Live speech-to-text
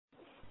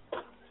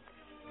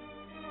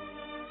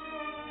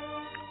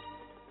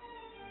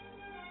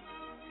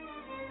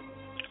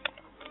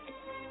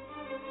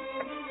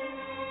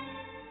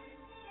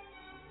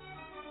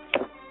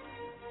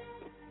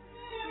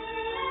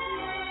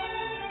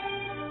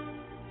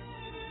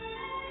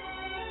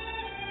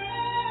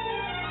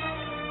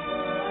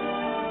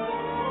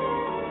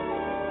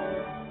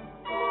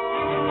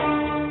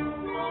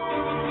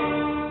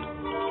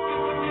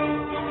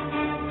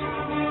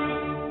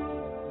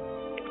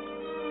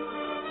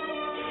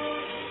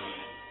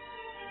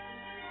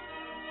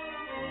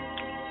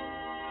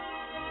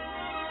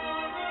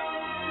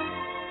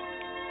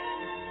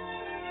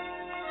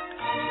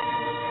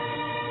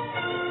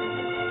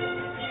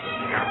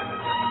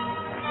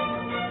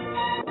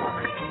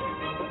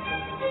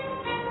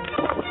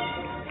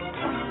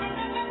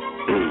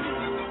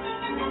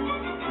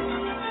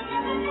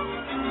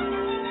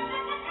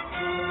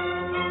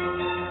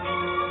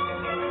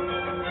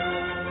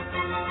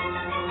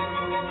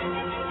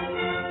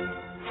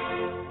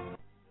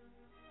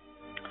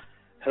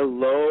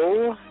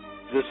Hello,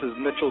 this is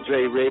Mitchell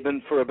J.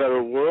 Rabin for A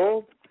Better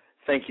World.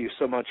 Thank you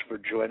so much for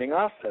joining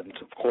us, and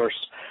of course,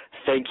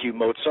 thank you,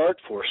 Mozart,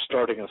 for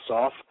starting us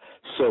off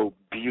so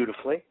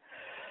beautifully.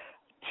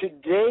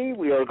 Today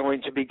we are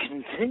going to be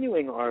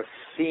continuing our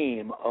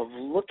theme of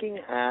looking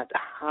at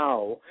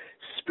how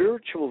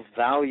spiritual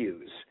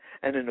values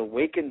and an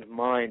awakened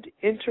mind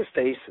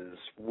interfaces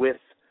with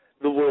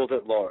the world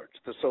at large,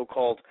 the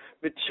so-called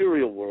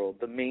material world,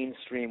 the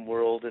mainstream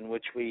world in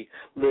which we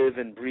live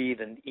and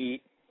breathe and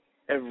eat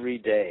every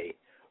day,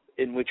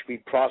 in which we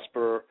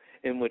prosper,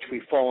 in which we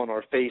fall on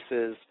our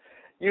faces,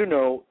 you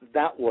know,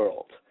 that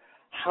world.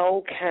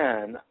 How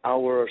can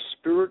our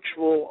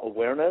spiritual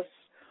awareness,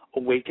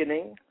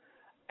 awakening,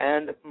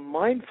 and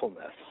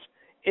mindfulness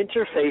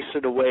interface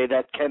in a way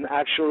that can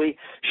actually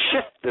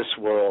shift this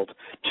world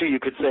to, you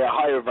could say, a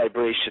higher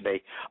vibration,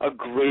 a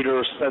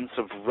greater sense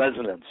of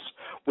resonance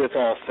with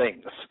all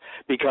things?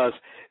 Because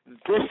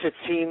this, it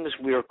seems,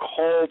 we are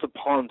called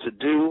upon to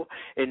do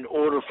in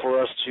order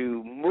for us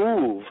to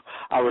move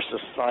our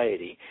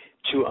society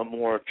to a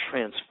more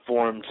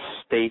transformed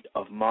state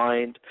of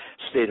mind,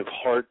 state of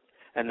heart,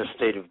 and a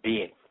state of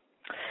being.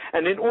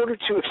 And in order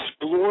to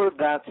explore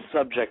that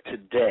subject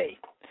today,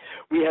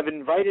 we have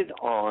invited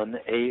on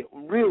a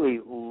really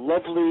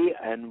lovely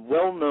and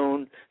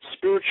well-known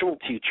spiritual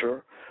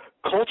teacher,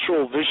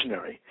 cultural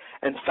visionary,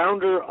 and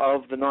founder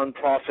of the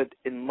nonprofit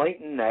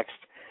Enlightenment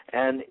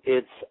and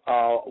its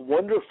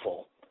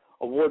wonderful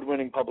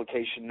award-winning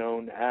publication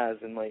known as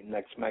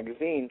Enlightenment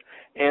magazine,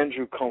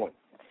 Andrew Cohen.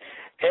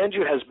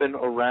 Andrew has been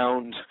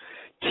around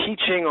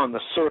teaching on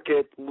the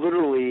circuit,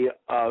 literally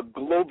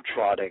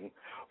globetrotting,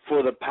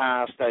 for the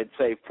past, I'd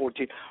say,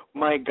 14,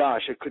 my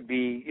gosh, it could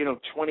be,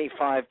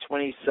 25,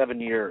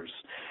 27 years.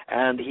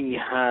 And he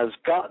has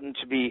gotten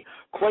to be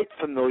quite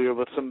familiar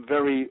with some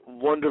very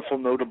wonderful,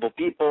 notable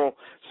people,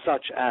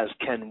 such as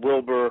Ken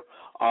Wilber,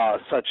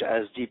 such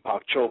as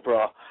Deepak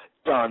Chopra,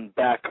 Don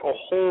Beck, a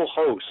whole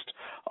host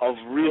of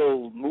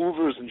real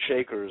movers and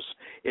shakers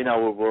in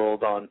our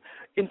world on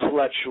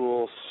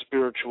intellectual,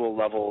 spiritual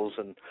levels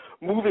and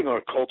moving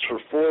our culture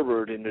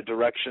forward in a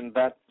direction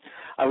that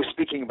I was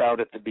speaking about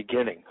at the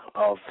beginning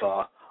of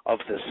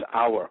this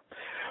hour.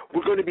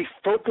 We're going to be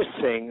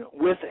focusing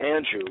with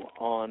Andrew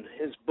on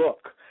his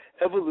book,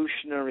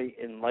 Evolutionary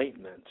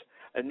Enlightenment,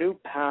 A New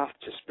Path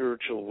to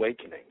Spiritual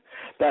Awakening,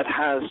 that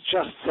has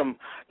just some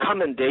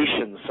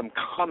commendations, some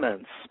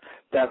comments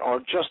that are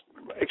just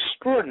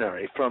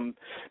extraordinary from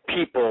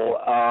people,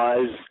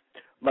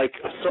 like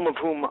some of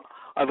whom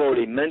I've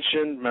already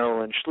mentioned,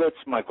 Marilyn Schlitz,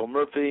 Michael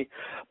Murphy,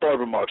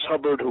 Barbara Marx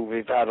Hubbard, who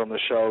we've had on the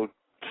show,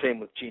 same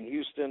with Gene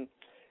Houston.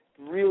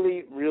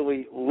 Really,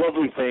 really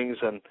lovely things,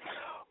 and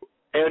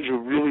Andrew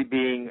really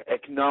being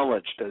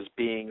acknowledged as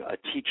being a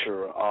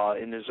teacher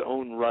in his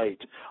own right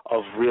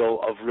of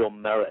real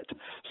merit.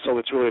 So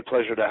it's really a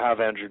pleasure to have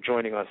Andrew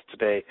joining us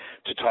today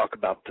to talk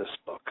about this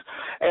book.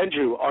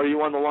 Andrew, are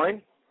you on the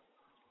line?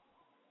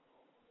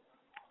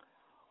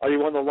 Are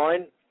you on the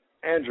line,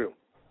 Andrew?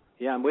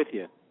 Yeah, I'm with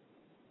you.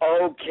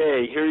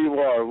 Okay, here you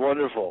are.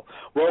 Wonderful.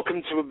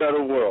 Welcome to A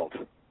Better World.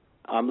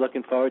 I'm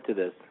looking forward to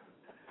this.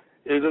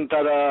 Isn't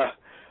that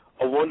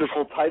a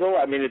wonderful title?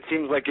 I mean, it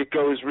seems like it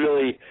goes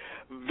really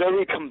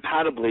very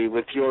compatibly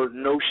with your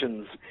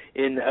notions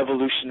in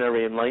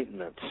evolutionary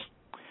enlightenment.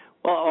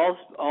 Well,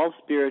 all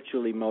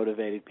spiritually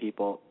motivated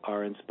people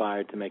are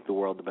inspired to make the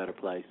world a better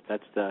place.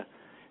 That's the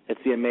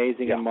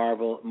amazing and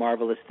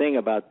marvelous thing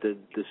about the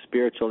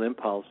spiritual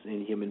impulse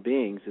in human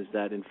beings is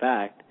that, in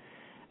fact,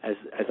 as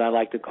I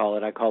like to call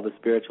it, I call the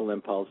spiritual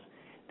impulse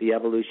the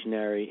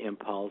evolutionary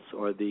impulse,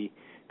 or the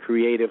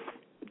creative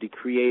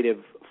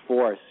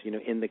force,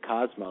 in the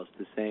cosmos,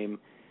 the same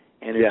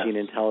energy and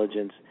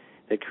intelligence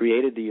that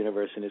created the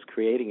universe and is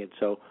creating it.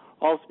 So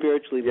all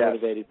spiritually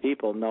motivated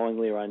people,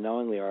 knowingly or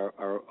unknowingly,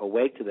 are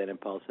awake to that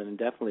impulse and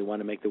definitely want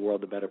to make the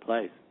world a better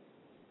place.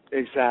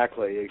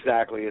 Exactly.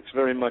 It's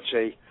very much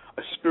a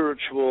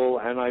spiritual,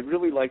 and I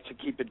really like to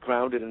keep it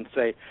grounded and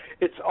say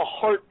it's a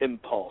heart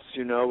impulse,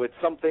 It's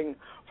something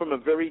from a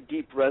very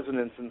deep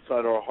resonance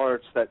inside our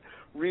hearts that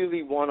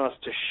really want us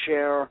to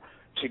share,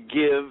 to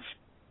give,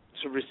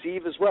 to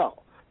receive as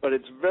well. But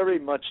it's very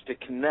much to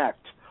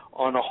connect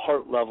on a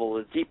heart level,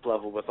 a deep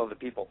level with other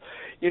people.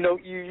 You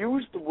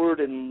use the word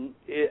in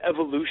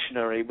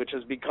evolutionary, which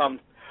has become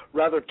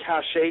rather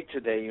cachet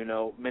today.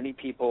 Many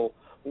people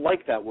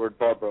like that word,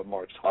 Barbara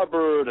Marx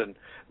Hubbard and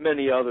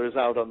many others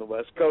out on the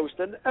West Coast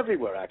and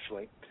everywhere,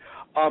 actually.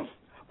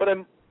 But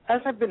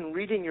as I've been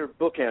reading your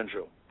book,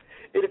 Andrew,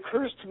 it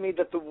occurs to me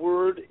that the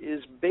word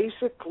is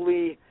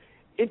basically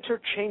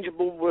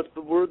interchangeable with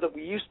the word that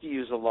we used to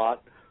use a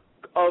lot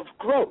of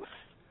growth,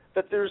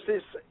 that there's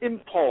this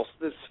impulse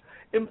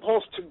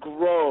to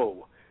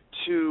grow,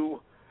 to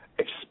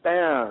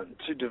expand,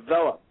 to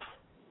develop.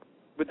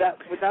 Would that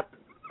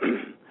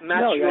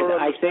match your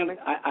understanding?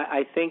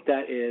 I think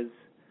that is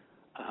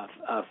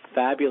a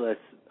fabulous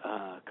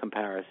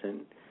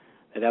comparison,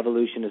 that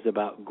evolution is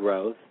about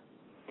growth.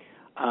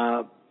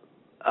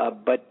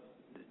 But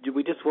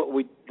we just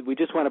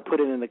want to put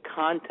it in the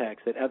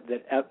context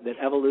that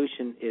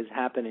evolution is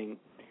happening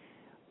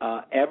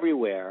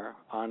everywhere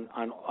on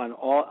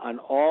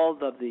all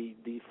of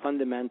the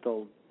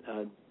fundamental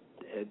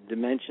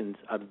dimensions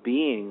of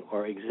being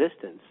or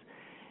existence,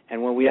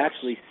 and when we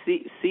actually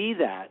see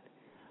that,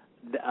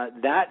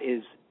 that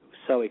is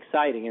so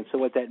exciting. And so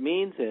what that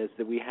means is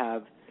that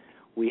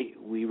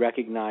we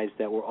recognize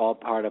that we're all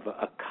part of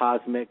a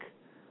cosmic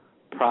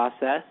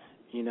process.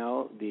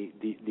 The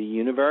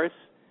universe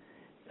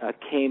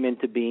came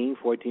into being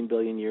 14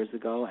 billion years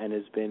ago and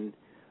has been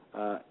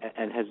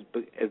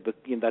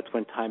that's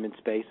when time and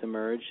space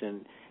emerged,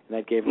 and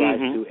that gave rise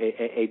to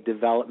a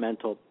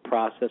developmental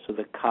process. So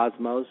the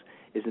cosmos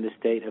is in a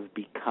state of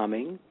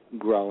becoming,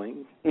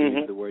 growing,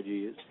 is the word you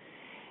use.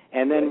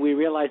 And then we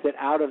realize that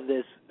out of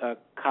this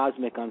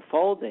cosmic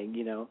unfolding,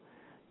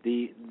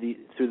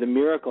 through the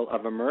miracle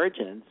of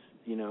emergence,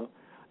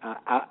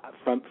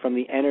 from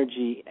the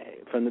energy,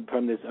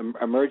 from this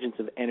emergence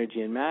of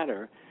energy and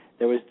matter,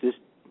 there was this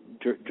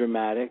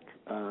dramatic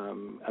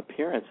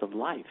appearance of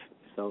life.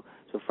 So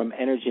from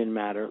energy and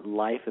matter,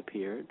 life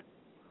appeared,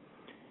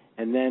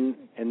 and then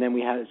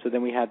we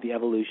have the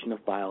evolution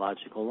of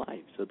biological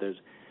life. So there's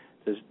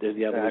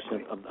the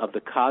evolution of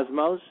the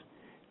cosmos,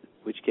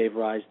 which gave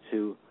rise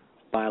to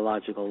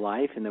biological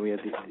life, and then we have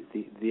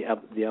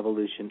the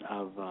evolution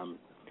of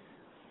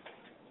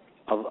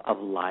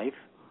life,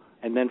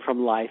 and then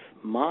from life,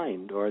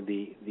 mind, or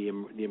the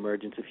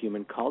emergence of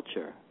human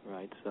culture,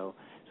 right? So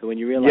when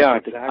you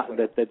realize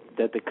that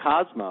the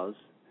cosmos,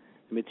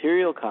 the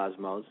material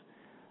cosmos,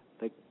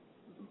 the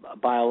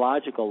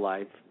biological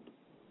life,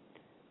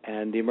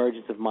 and the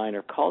emergence of mind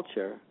or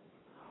culture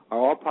are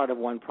all part of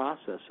one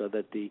process, so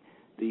that the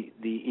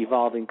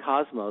evolving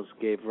cosmos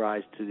gave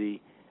rise to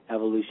the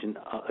evolution,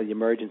 the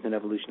emergence and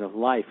evolution of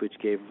life, which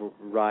gave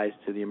rise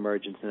to the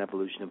emergence and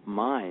evolution of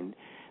mind.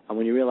 And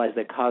when you realize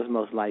that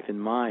cosmos, life,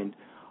 and mind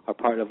are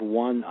part of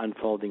one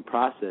unfolding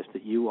process,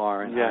 that you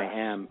are and I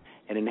am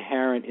an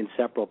inherent,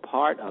 inseparable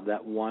part of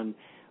that one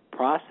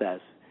process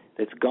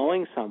that's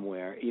going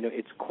somewhere,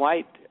 it's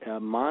quite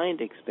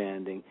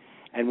mind-expanding.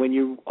 And when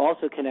you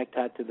also connect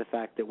that to the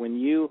fact that when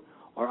you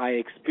or I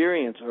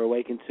experience or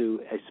awaken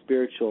to a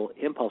spiritual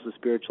impulse, a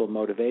spiritual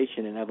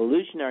motivation, an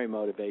evolutionary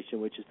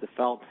motivation, which is the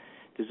felt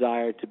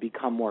desire to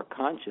become more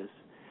conscious,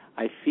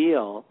 I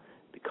feel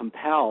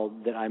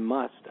compelled that I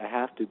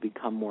have to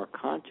become more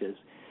conscious.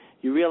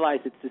 You realize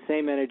it's the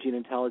same energy and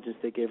intelligence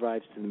that gave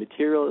rise to the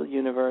material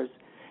universe,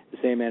 the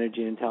same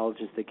energy and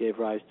intelligence that gave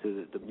rise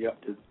to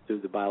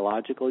the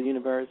biological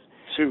universe.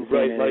 To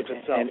life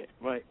itself.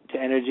 To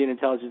energy and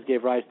intelligence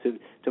gave rise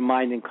to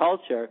mind and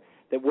culture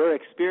that we're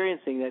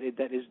experiencing,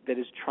 that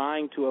is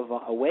trying to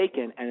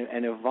awaken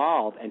and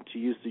evolve, and to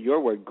use your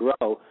word,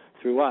 grow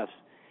through us.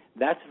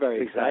 That's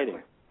very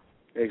exciting.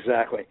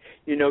 Exactly.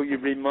 You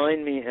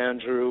remind me,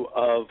 Andrew,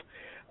 of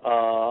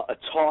a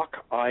talk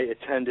I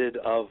attended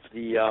of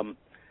the,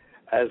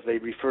 as they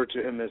refer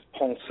to him as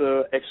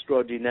penseur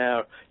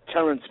extraordinaire,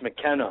 Terence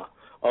McKenna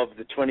of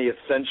the 20th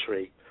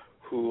century,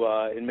 who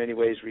in many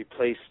ways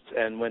replaced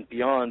and went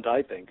beyond,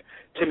 I think,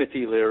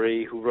 Timothy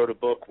Leary, who wrote a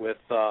book with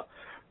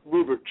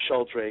Rupert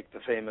Sheldrake, the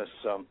famous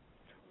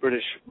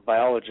British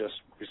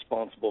biologist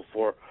responsible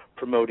for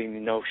promoting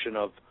the notion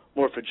of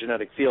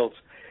morphogenetic fields.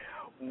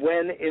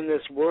 When in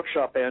this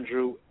workshop,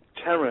 Andrew,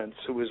 Terence,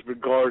 who was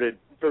regarded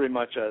very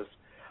much as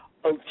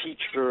a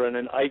teacher and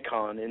an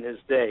icon in his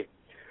day,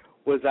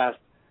 was asked,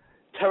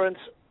 Terence,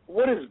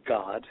 what is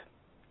God?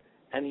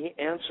 And he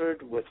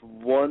answered with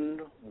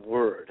one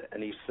word,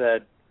 and he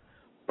said,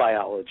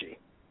 biology.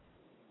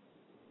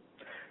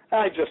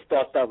 I just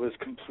thought that was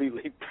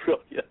completely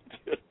brilliant.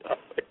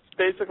 It's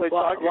basically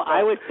talking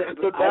about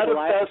the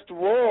manifest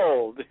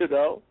world,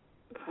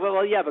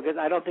 Well, yeah, because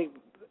I don't think,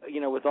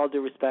 with all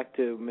due respect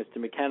to Mr.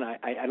 McKenna,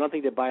 I don't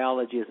think that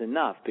biology is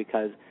enough,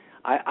 because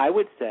I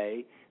would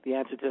say the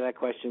answer to that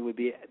question would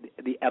be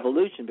the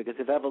evolution, because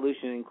if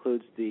evolution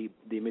includes the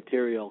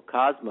material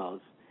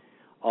cosmos,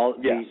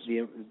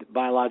 the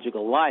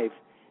biological life,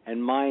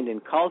 and mind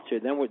and culture,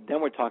 then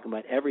we're talking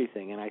about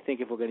everything. And I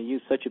think if we're going to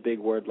use such a big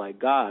word like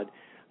God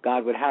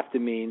would have to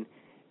mean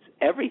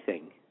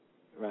everything,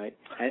 right?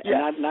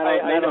 And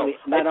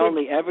not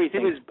only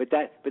everything, but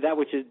that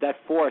which is that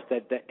force,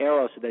 that the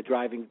eros, that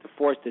driving, the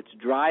force that's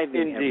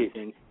driving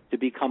everything to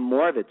become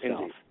more of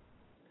itself.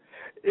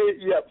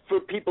 For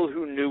people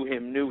who knew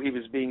him, knew he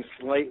was being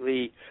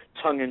slightly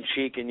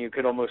tongue-in-cheek, and you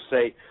could almost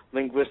say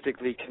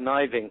linguistically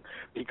conniving,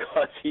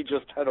 because he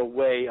just had a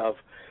way of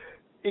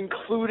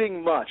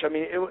including much. I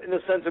mean, in a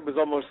sense, it was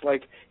almost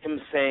like him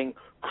saying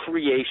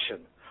creation,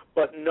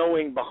 but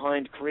knowing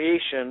behind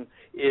creation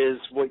is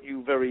what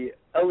you very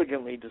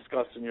elegantly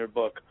discuss in your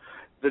book,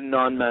 the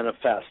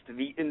non-manifest,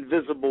 the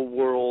invisible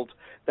world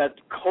that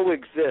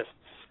coexists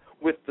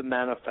with the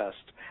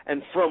manifest,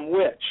 and from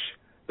which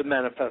the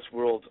manifest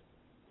world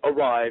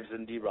arrives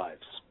and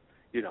derives.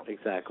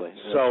 Exactly.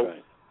 So,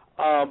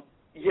 right.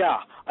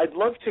 I'd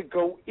love to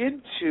go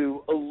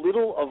into a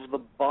little of the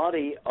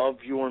body of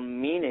your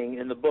meaning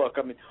in the book.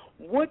 I mean,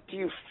 what do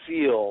you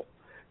feel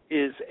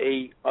is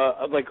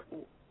like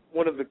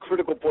one of the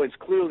critical points.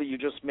 Clearly, you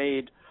just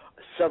made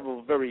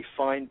several very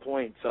fine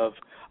points of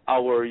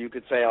you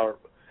could say, our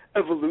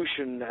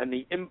evolution and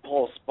the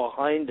impulse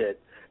behind it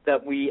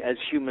that we as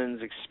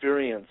humans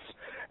experience,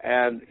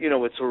 and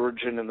its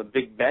origin in the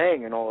Big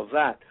Bang and all of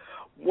that.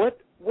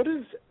 What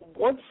is,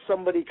 once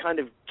somebody kind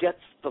of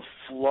gets the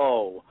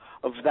flow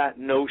of that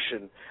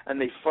notion and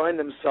they find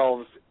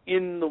themselves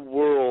in the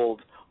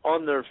world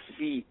on their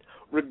feet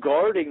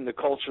regarding the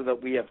culture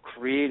that we have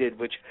created,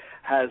 which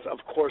has, of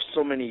course,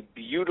 so many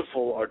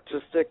beautiful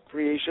artistic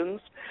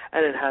creations,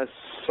 and it has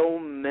so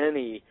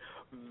many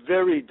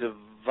very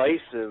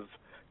divisive,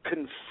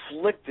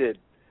 conflicted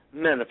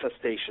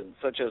manifestations,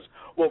 such as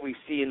what we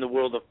see in the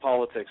world of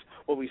politics,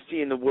 what we see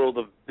in the world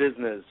of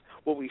business,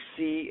 what we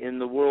see in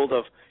the world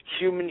of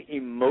human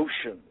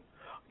emotion,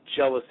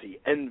 jealousy,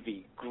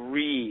 envy,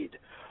 greed,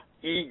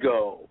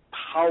 ego,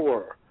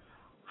 power.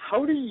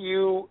 How do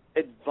you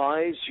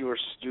advise your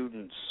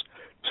students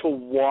to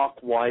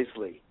walk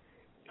wisely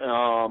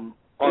on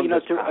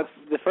this path?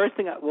 The first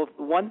thing,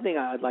 one thing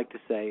I'd like to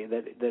say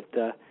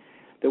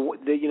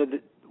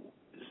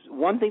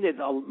one thing that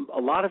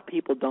a lot of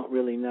people don't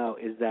really know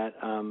is that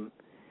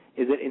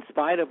in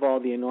spite of all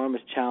the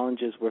enormous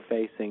challenges we're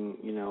facing,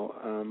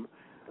 in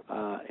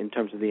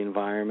terms of the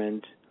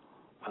environment,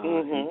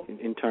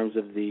 in terms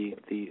of the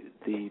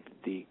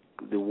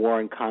war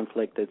and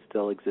conflict that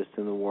still exists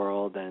in the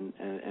world, and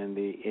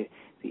the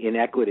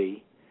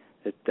inequity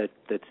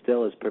that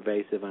still is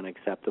pervasive,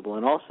 unacceptable,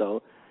 and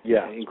also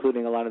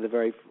including a lot of the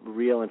very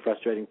real and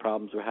frustrating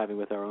problems we're having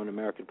with our own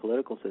American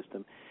political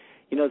system.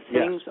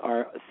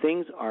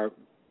 Things are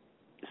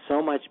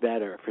so much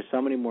better for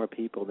so many more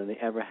people than they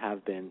ever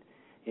have been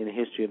in the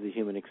history of the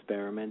human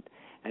experiment,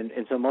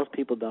 and so most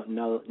people don't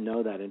know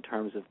that in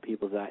terms of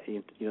people that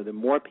the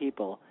more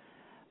people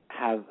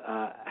have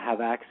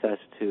access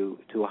to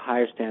a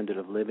higher standard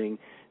of living,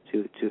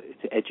 to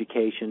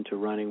education, to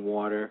running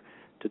water,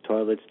 to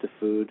toilets, to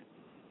food,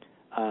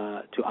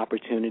 to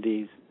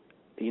opportunities.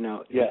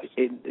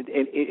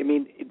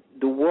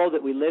 The world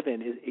that we live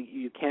in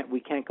we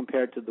can't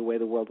compare it to the way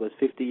the world was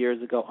 50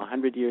 years ago,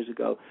 100 years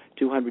ago,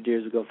 200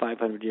 years ago,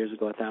 500 years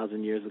ago,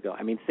 1,000 years ago.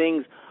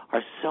 Things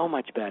are so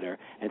much better,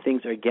 and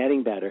things are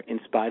getting better in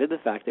spite of the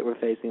fact that we're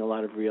facing a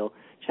lot of real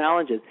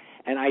challenges.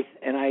 And I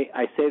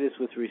say this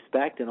with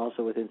respect and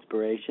also with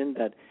inspiration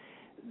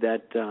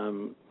that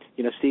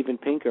Steven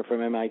Pinker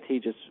from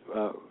MIT just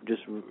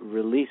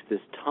released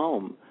this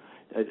tome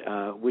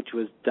which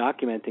was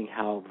documenting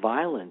how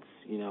violence,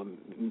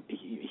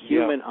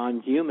 human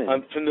on human,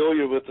 I'm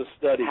familiar with the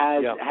study,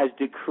 has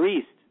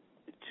decreased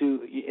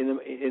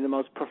in the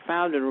most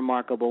profound and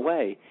remarkable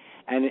way.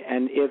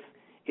 And if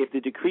the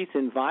decrease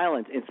in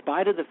violence, in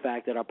spite of the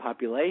fact that our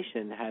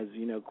population has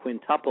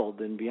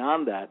quintupled and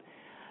beyond that,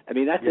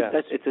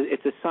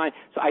 it's a sign.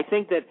 So I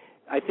think that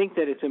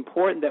it's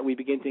important that we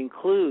begin to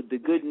include the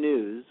good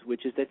news,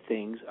 which is that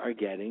things are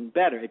getting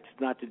better. It's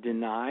not to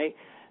deny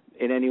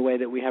in any way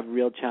that we have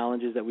real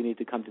challenges that we need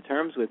to come to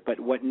terms with, but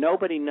what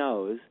nobody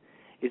knows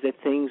is that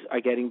things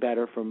are getting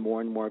better for more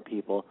and more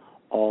people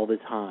all the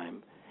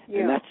time.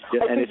 Yeah.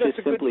 And it's just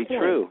simply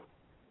true.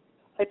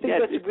 I think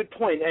that's a good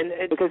point, and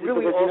because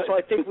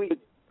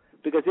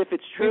if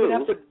it's true, we would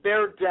have to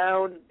bear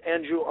down,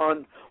 Andrew,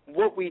 on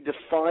what we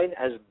define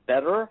as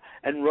better,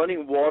 and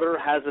running water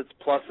has its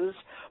pluses,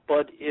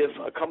 but if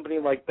a company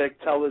like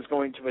Bechtel is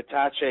going to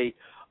attach a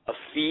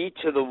fee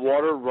to the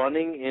water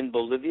running in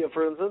Bolivia,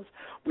 for instance,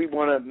 we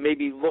want to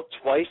maybe look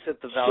twice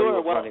at the value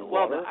of running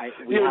water.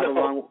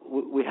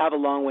 We have a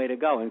long way to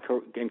go, and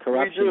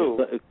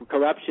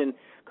corruption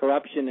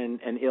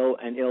and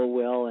ill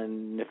will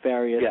and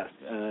nefarious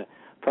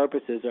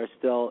purposes are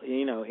still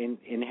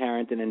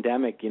inherent and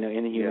endemic in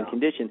the human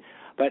condition.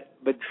 But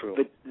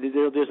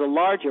there's a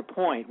larger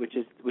point, which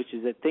is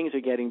that things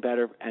are getting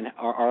better and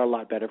are a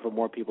lot better for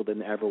more people than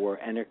they ever were,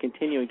 and they're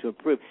continuing to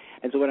improve.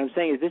 And so what I'm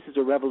saying is this is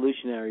a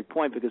revolutionary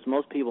point, because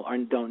most people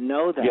don't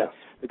know that,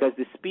 because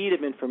the speed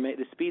that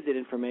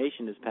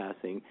information is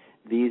passing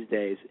these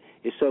days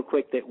is so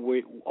quick that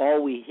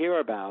all we hear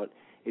about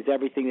is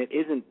everything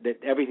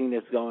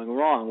that's going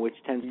wrong, which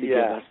tends to give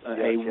us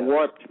a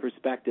warped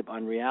perspective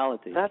on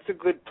reality. That's a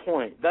good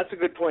point.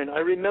 I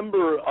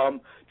remember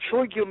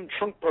Chogyam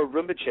Trungpa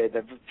Rinpoche,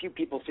 that few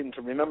people seem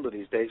to remember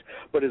these days,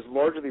 but is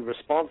largely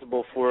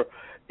responsible for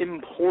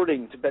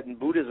importing Tibetan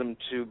Buddhism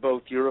to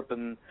both Europe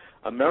and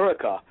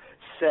America,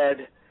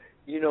 said,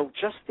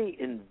 just the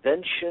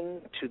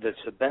invention to the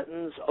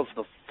Tibetans of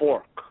the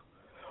fork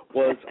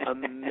was a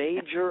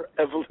major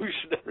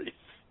evolutionary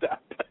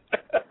step.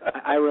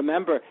 I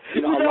remember, I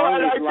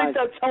think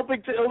that's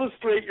helping to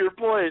illustrate your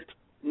point.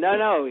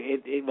 No,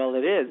 it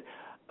is.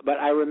 But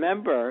I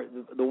remember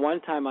the one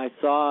time I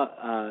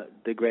saw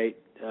the great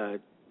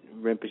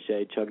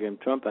Rinpoche, Chogyam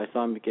Trungpa, I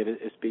saw him give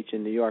a speech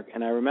in New York,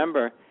 and I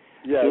remember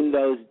in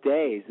those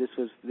days, this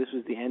was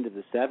the end of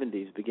the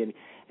 70s, beginning,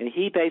 and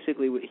he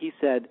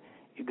said,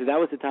 because that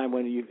was the time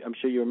when I'm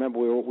sure you remember,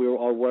 we were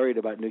all worried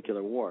about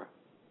nuclear war.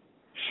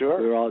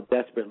 Sure. We were all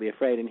desperately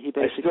afraid, and he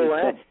basically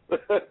I still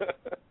am.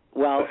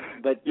 Well,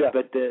 but yeah.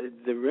 the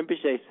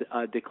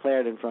Rinpoche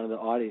declared in front of the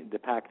audience, the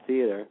packed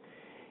theater.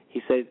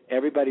 He said,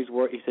 everybody's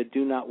worried. He said,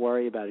 do not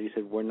worry about it. He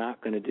said, we're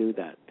not going to do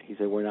that. He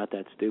said, we're not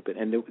that stupid.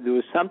 And there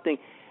was something,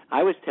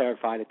 I was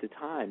terrified at the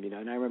time, and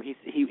I remember he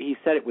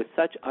said it with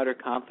such utter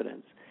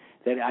confidence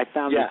that I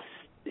found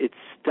it's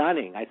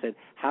stunning. I said,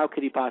 how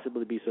could he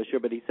possibly be so sure?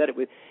 But he said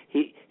it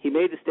he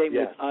made the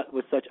statement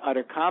with such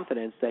utter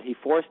confidence that he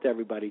forced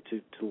everybody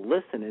to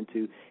listen and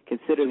to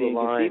consider the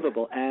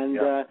inconceivable.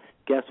 And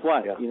guess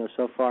what? Yeah.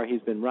 So far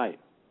he's been right.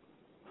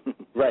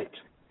 Right.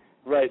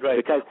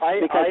 Because I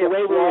the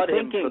way we were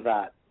him thinking for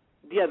that.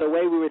 Yeah, the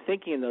way we were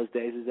thinking in those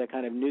days is that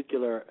kind of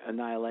nuclear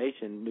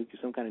annihilation,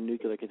 some kind of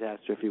nuclear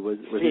catastrophe was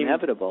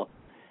inevitable.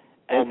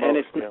 But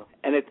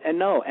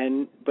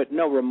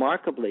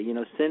remarkably,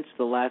 since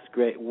the last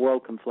great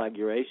world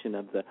conflagration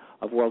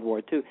of World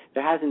War II,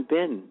 there hasn't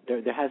been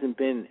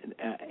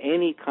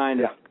any kind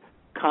of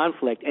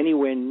conflict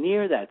anywhere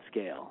near that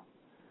scale.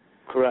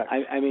 Correct.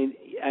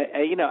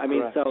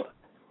 Correct. So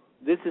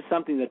this is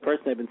something that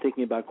personally I've been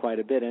thinking about quite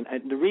a bit, and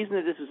the reason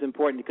that this is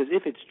important because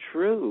if it's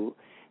true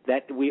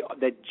that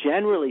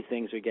generally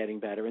things are getting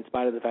better, in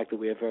spite of the fact that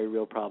we have very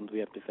real problems we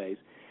have to face.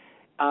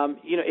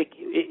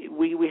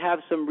 We have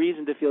some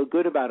reason to feel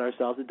good about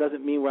ourselves. It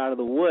doesn't mean we're out of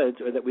the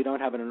woods or that we don't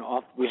have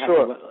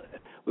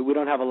we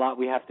don't have a lot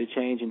we have to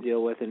change and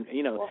deal with. And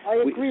I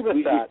agree with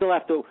that.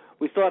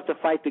 We still have to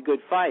fight the good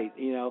fight.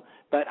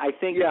 But I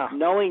think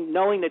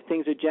knowing that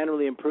things are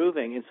generally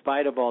improving in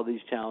spite of all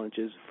these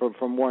challenges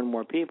for more and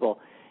more people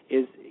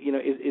is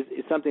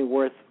something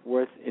worth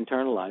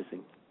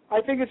internalizing. I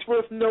think it's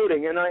worth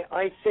noting, and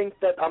I think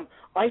that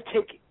I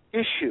take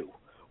issue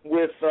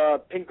with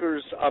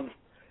Pinker's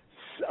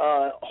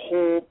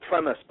whole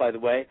premise, by the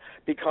way,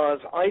 because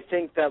I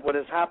think that what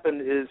has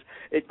happened is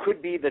it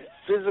could be that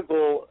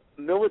physical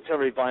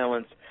military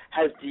violence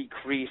has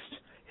decreased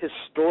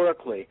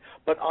historically,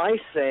 but I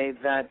say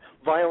that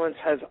violence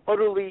has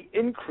utterly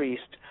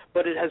increased,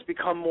 but it has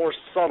become more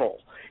subtle.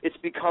 It's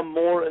become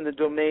more in the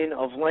domain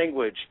of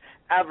language,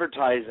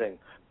 advertising,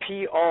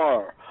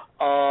 PR.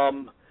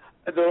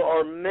 There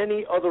are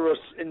many other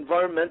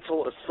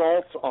environmental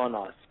assaults on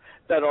us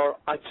that are,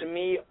 to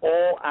me,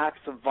 all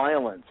acts of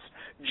violence.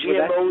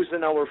 GMOs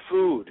in our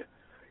food.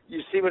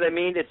 You see what I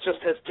mean? It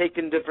just has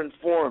taken different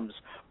forms.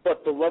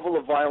 But the level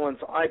of violence,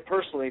 I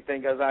personally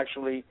think, has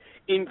actually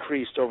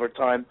increased over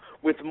time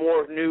with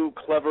more new,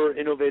 clever,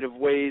 innovative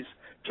ways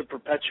to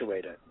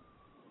perpetuate it.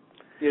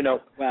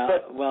 Look,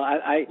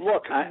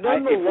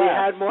 nonetheless, if we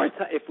had more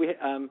time, if we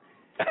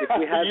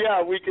had,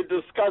 yeah, we could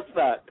discuss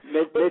that.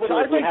 If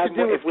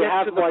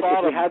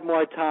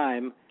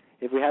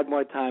we had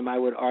more time, I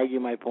would argue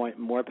my point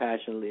more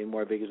passionately and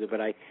more vigorously.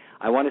 But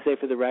I want to say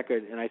for the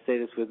record, and I say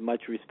this with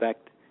much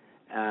respect,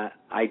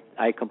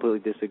 I completely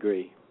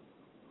disagree.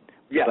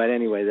 Yeah. But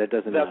anyway, that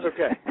doesn't matter. That's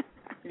okay.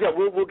 Yeah,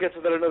 we'll get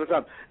to that another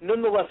time.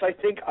 Nonetheless, I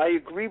think I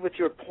agree with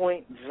your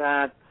point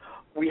that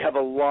we have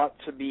a lot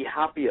to be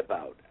happy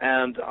about,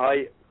 and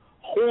I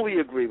wholly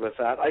agree with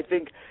that. I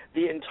think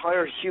the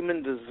entire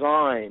human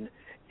design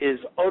is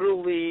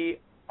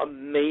utterly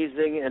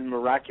amazing and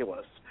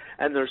miraculous,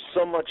 and there's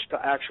so much to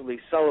actually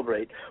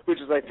celebrate, which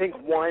is, I think,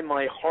 why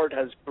my heart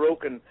has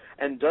broken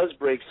and does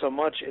break so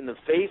much in the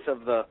face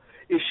of the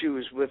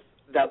issues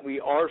that we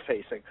are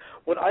facing.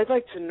 What I'd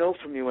like to know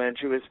from you,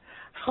 Andrew, is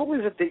how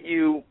is it that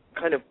you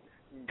kind of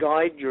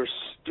guide your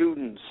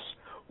students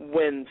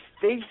when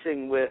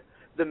facing with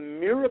the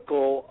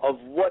miracle of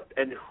what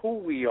and who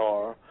we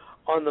are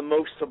on the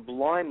most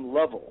sublime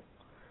level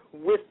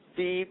with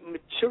the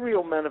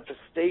material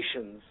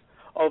manifestations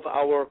of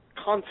our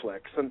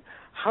conflicts, and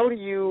how do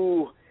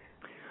you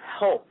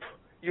help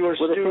your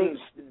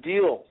students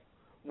deal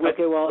with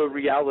the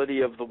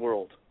reality of the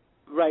world?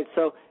 Right.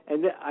 So,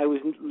 and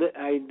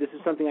this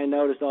is something I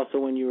noticed also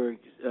when you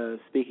were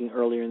speaking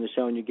earlier in the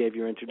show and you gave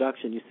your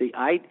introduction. You see,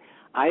 I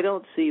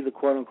don't see the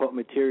quote unquote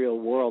material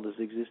world as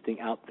existing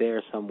out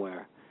there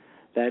somewhere.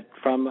 That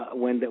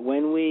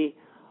when we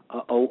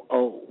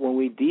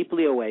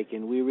deeply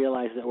awaken, we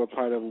realize that we're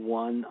part of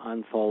one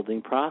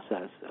unfolding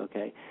process.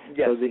 Okay.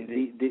 Yes. So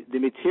the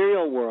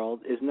material world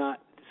is not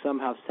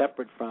somehow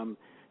separate from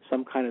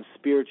some kind of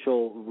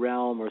spiritual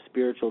realm or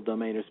spiritual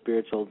domain or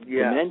spiritual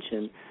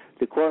dimension.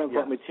 The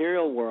quote-unquote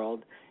material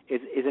world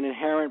is an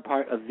inherent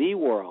part of the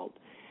world,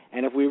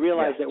 and if we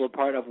realize that we're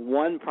part of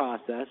one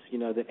process,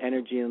 that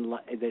energy and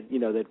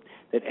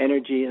that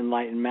energy and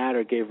light and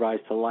matter gave rise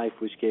to life,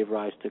 which gave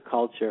rise to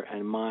culture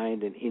and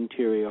mind and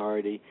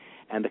interiority,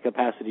 and the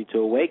capacity to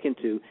awaken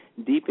to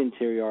deep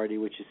interiority,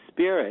 which is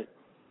spirit,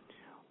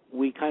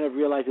 we kind of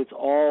realize it's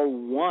all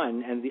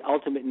one, and the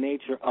ultimate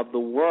nature of the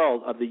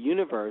world, of the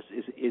universe,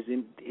 is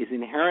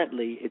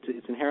inherently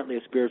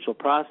a spiritual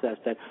process.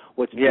 That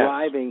what's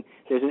driving,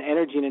 there's an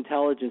energy and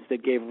intelligence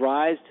that gave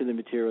rise to the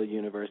material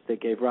universe,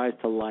 that gave rise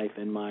to life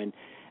and mind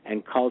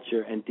and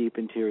culture and deep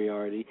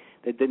interiority.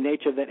 That the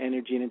nature of that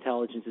energy and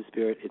intelligence is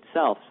spirit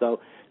itself. So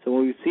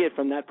when we see it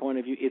from that point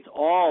of view, it's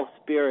all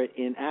spirit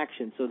in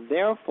action. So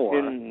therefore,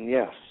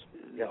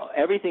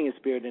 everything is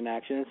spirit in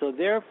action, and so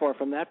therefore,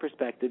 from that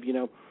perspective,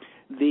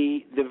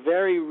 the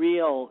very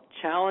real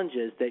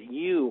challenges that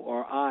you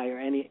or I or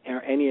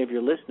any of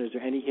your listeners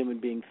or any human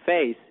being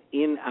face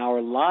in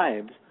our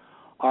lives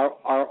are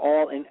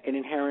all an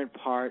inherent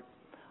part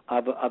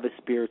of a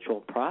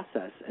spiritual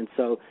process. And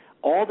so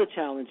all the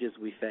challenges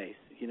we face,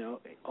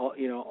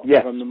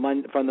 yes. from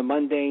the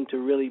mundane to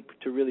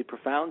really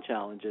profound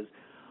challenges,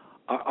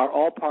 are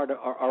all part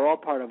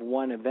of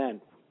one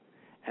event.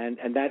 And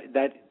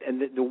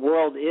the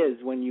world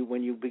is, when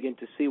you begin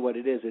to see what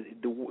it is,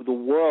 the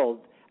world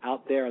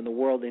out there and the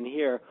world in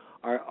here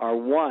are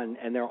one,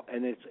 and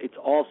it's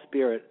all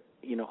spirit,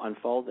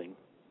 unfolding.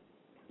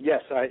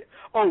 Yes,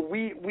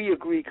 we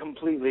agree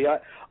completely.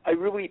 I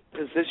really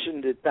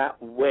positioned it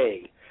that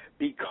way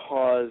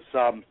because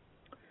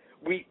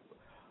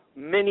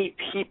many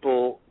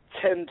people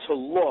tend to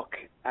look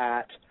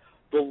at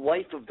the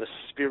life of the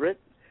spirit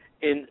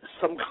in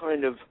some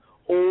kind of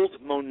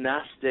old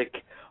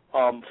monastic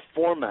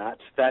format,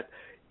 that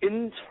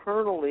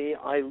internally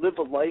I live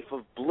a life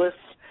of bliss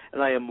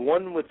and I am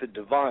one with the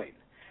divine.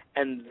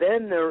 And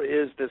then there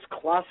is this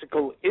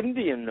classical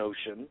Indian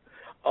notion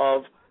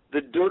of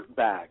the dirt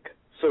bag,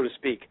 so to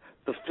speak,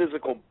 the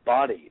physical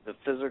body, the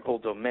physical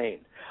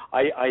domain.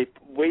 I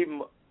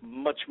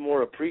much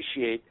more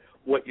appreciate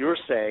what you're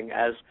saying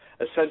as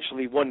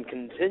essentially one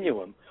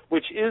continuum,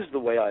 which is the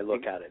way I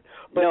look at it.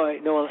 But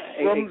no,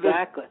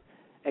 exactly.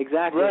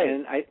 Right.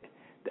 And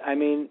I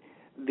mean,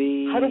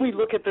 how do we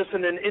look at this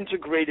in an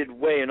integrated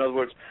way? In other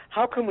words,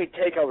 how can we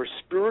take our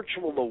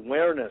spiritual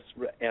awareness,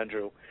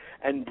 Andrew,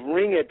 and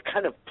bring it,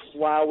 kind of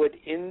plow it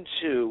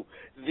into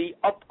the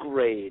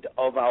upgrade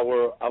of our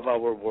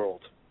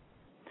world?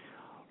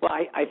 Well,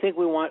 I think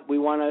the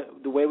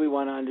way we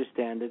want to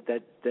understand it,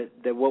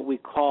 that what we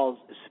call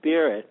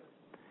spirit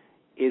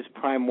is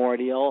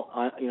primordial.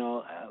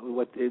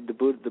 What the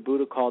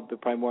Buddha called the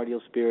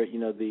primordial spirit.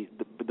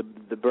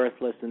 The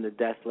birthless and the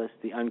deathless,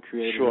 the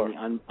uncreated sure.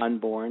 and the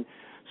unborn.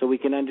 So we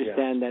can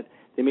understand that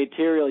the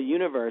material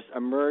universe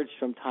emerged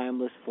from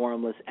timeless,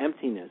 formless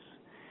emptiness,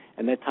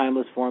 and that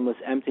timeless, formless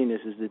emptiness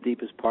is the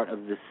deepest part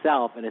of the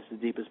self, and it's the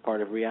deepest part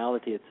of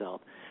reality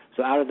itself.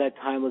 So out of that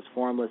timeless,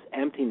 formless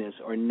emptiness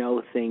or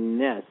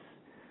no-thingness,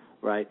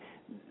 right?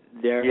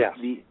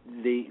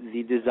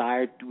 The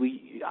desire.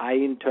 I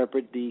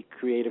interpret the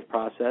creative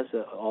process,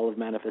 all of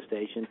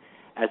manifestation,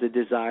 as a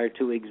desire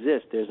to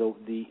exist. There's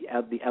the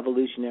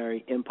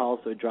evolutionary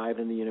impulse or drive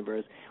in the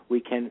universe. We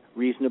can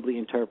reasonably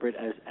interpret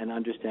and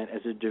understand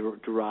as a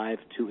drive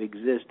to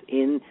exist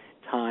in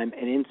time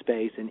and in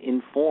space and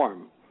in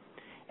form,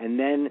 and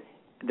then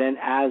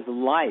as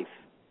life,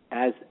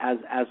 as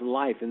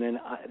life, and then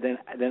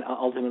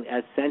ultimately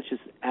as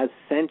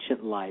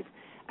sentient life,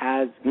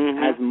 as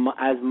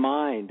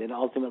mind, and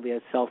ultimately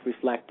as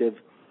self-reflective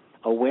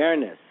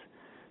awareness.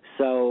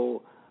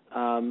 So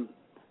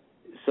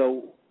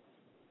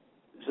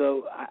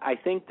I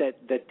think that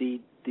the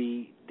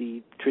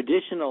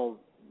traditional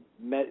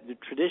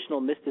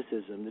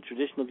mysticism, the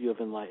traditional view of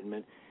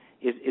enlightenment,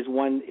 is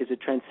a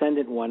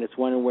transcendent one. It's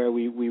one where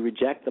we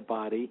reject the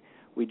body,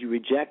 we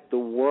reject the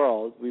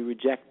world, we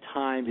reject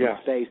time, and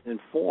space, and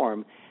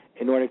form,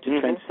 in order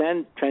to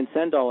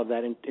transcend all of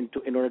that,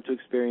 in order to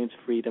experience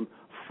freedom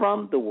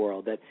from the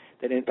world. That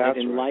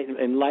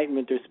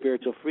enlightenment or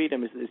spiritual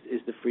freedom is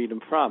the freedom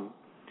from.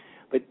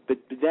 But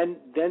then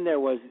there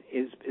was,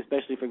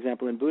 especially for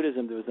example in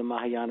Buddhism, there was the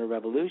Mahayana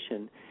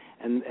revolution,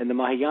 and the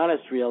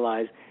Mahayanists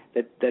realized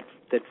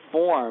that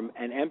form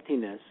and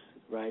emptiness,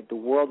 right, the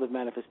world of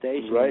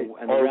manifestation,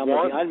 and the realm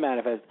of the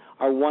unmanifest,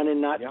 are one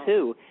and not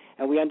two.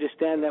 And we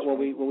understand that when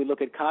we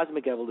look at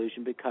cosmic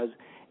evolution, because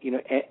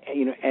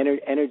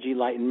energy,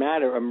 light, and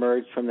matter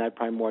emerged from that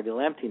primordial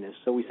emptiness.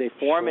 So we say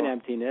form and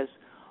emptiness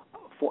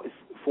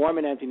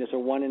are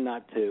one and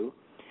not two.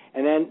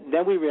 And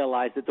then we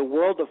realize that the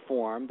world of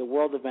form, the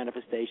world of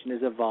manifestation,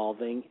 is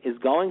evolving, is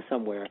going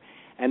somewhere.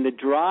 And the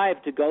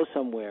drive to go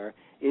somewhere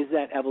is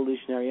that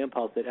evolutionary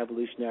impulse, that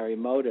evolutionary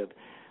motive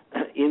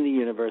in the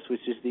universe,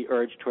 which is the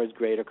urge towards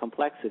greater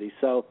complexity.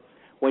 So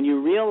when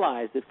you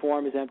realize that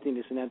form is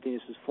emptiness and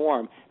emptiness is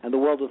form, and the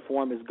world of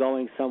form is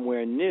going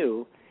somewhere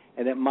new,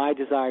 and that my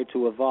desire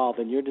to evolve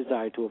and your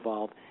desire to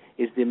evolve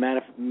is the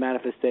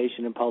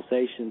manifestation and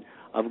pulsation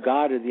of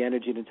God, or the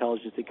energy and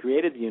intelligence that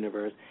created the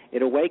universe,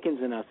 it awakens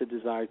in us a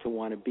desire to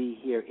want to be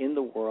here in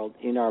the world,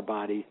 in our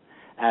body,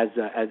 as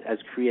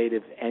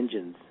creative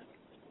engines.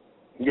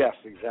 Yes,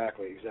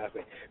 exactly.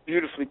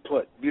 Beautifully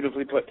put.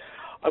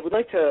 I would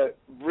like to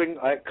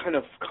kind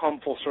of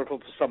come full circle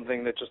to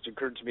something that just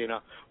occurred to me.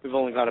 Now, we've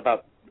only got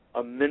about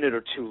a minute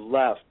or two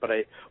left, but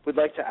I would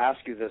like to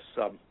ask you this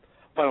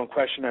final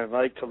question. I'd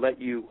like to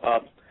let you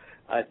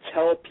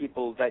tell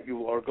people that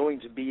you are going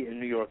to be in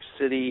New York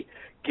City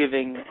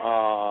giving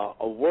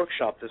a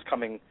workshop this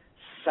coming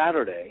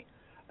Saturday,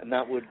 and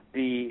that would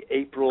be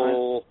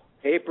April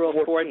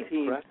 14th,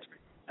 correct?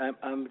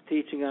 I'm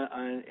teaching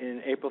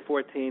in April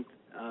 14th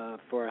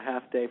for a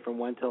half day from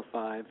 1 till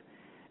 5.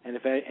 And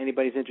if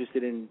anybody's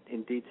interested in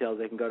details,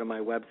 they can go to my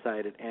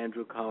website at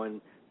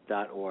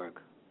andrewcohen.org.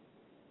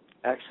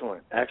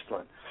 Excellent,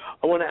 excellent.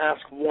 I want to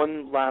ask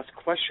one last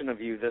question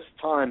of you this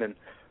time, and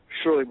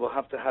surely we'll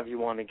have to have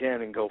you on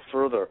again and go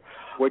further.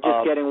 We're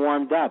just getting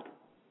warmed up.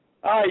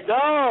 I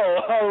know.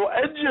 Our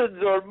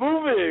engines are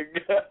moving.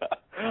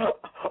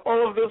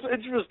 All of this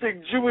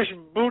interesting Jewish,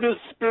 Buddhist,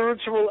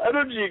 spiritual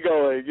energy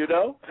going, you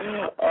know?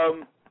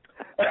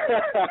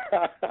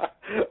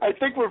 I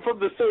think we're from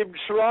the same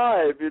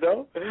tribe, you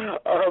know?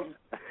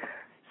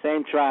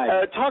 Same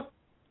tribe.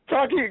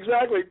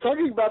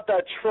 Talking about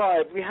that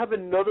tribe, we have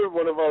another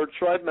one of our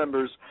tribe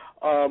members,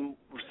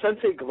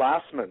 Sensei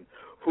Glassman,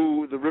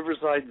 who the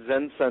Riverside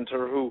Zen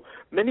Center, who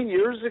many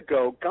years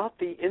ago got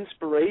the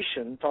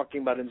inspiration,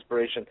 talking about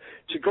inspiration,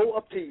 to go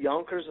up to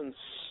Yonkers and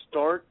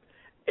start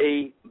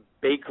a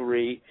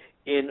bakery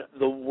in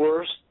the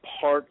worst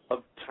part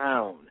of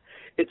town.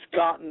 It's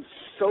gotten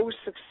so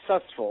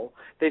successful,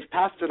 they've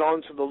passed it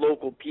on to the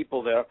local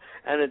people there,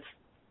 and it's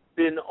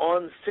been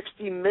on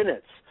 60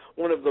 Minutes,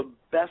 one of the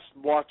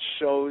best-watched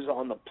shows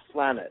on the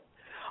planet.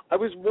 I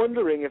was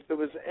wondering if there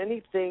was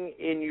anything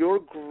in your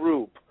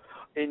group,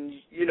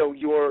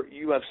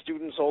 you have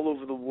students all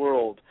over the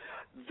world,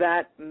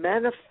 that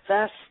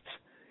manifest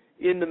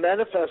in the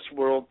manifest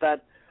world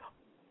that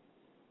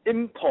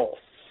impulse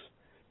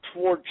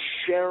toward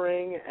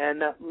sharing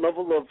and that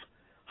level of,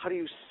 how do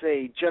you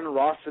say,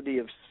 generosity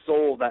of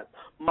soul, that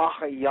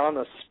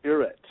Mahayana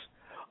spirit,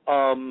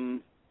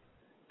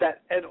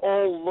 that it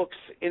all looks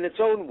in its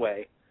own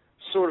way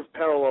sort of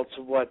parallel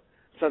to what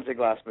Sensei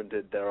Glassman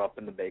did there up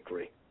in the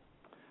bakery.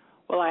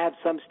 Well, I have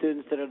some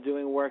students that are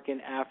doing work in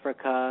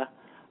Africa,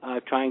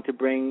 trying to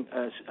bring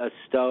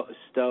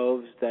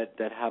stoves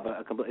that have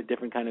a completely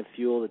different kind of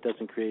fuel that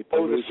doesn't create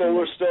pollution. Oh, the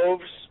solar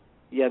stoves?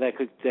 Yeah, that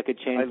could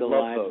change the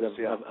lives those,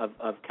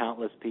 of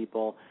countless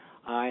people.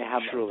 I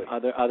have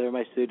other of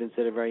my students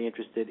that are very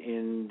interested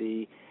in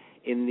the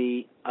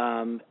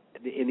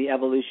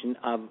evolution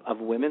of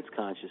women's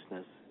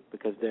consciousness,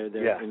 because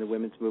they're in the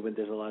women's movement.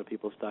 There's a lot of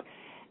people stuck,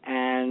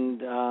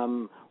 and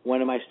one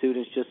of my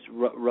students just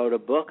wrote a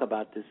book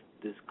about this.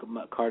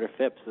 Carter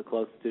Phipps, a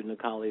close student, a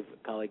colleague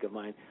of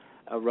mine,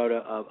 wrote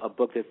a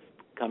book that's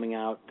coming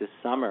out this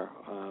summer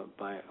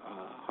by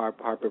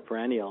Harper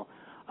Perennial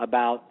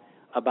about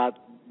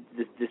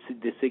the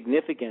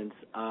significance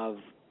of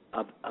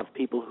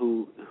people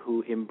who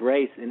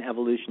embrace an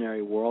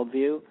evolutionary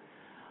worldview.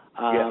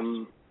 Yes.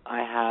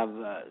 I have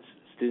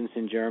students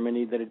in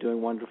Germany that are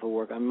doing wonderful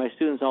work. I mean, my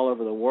students all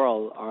over the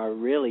world are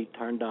really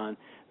turned on,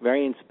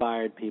 very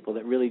inspired people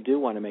that really do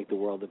want to make the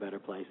world a better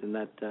place. And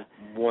that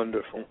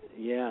wonderful.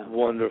 Yeah.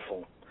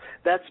 Wonderful.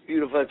 That's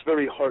beautiful. That's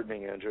very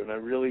heartening, Andrew, and I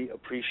really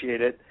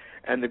appreciate it.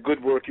 And the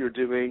good work you're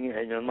doing,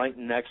 and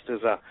Enlightenment Next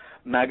is a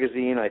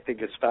magazine I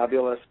think is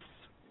fabulous.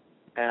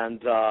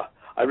 And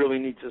I really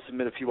need to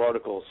submit a few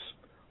articles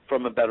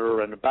from a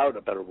better and about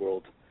a better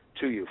world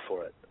to you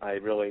for it. I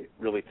really,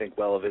 really think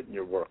well of it in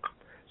your work.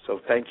 So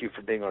thank you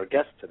for being our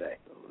guest today.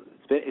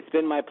 It's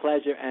been my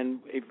pleasure. And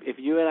if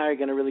you and I are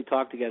going to really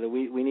talk together,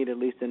 we need at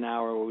least an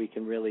hour where we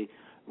can really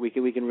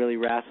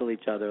wrestle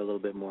each other a little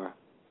bit more.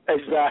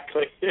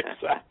 Exactly. In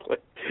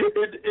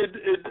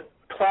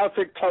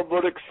classic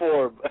Talmudic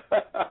form.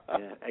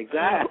 Yeah,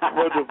 exactly.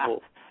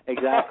 Wonderful.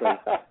 Exactly.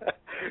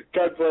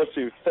 God bless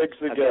you. Thanks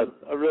again.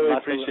 I really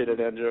appreciate it,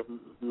 Andrew.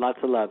 Lots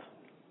of love.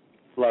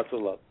 Lots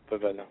of love.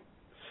 Bye-bye now.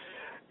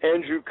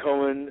 Andrew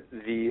Cohen,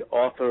 the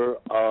author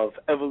of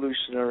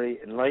Evolutionary,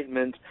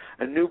 Enlightenment,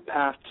 A New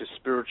Path to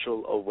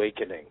Spiritual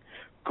Awakening.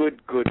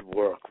 Good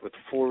work, with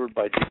foreword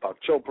by Deepak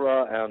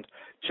Chopra, and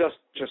just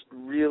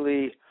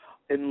really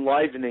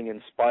enlivening,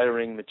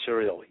 inspiring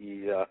material.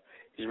 He's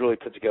really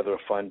put together a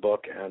fine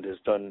book and is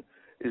doing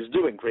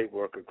great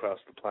work across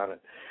the planet.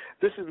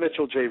 This is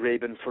Mitchell J.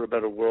 Rabin for A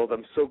Better World.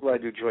 I'm so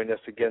glad you joined us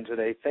again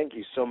today. Thank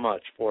you so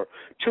much for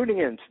tuning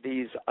in to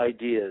these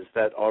ideas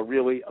that are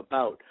really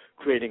about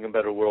creating a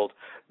better world.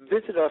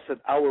 Visit us at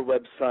our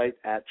website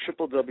at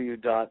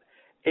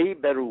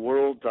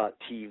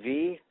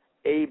www.abetterworld.tv,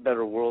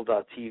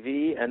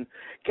 abetterworld.tv, and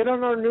get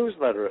on our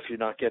newsletter if you're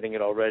not getting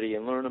it already,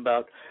 and learn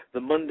about the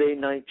Monday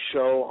night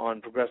show on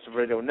Progressive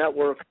Radio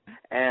Network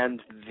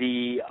and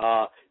the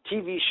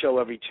TV show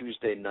every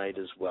Tuesday night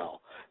as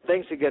well.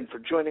 Thanks again for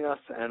joining us,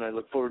 and I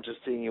look forward to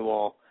seeing you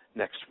all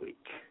next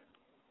week.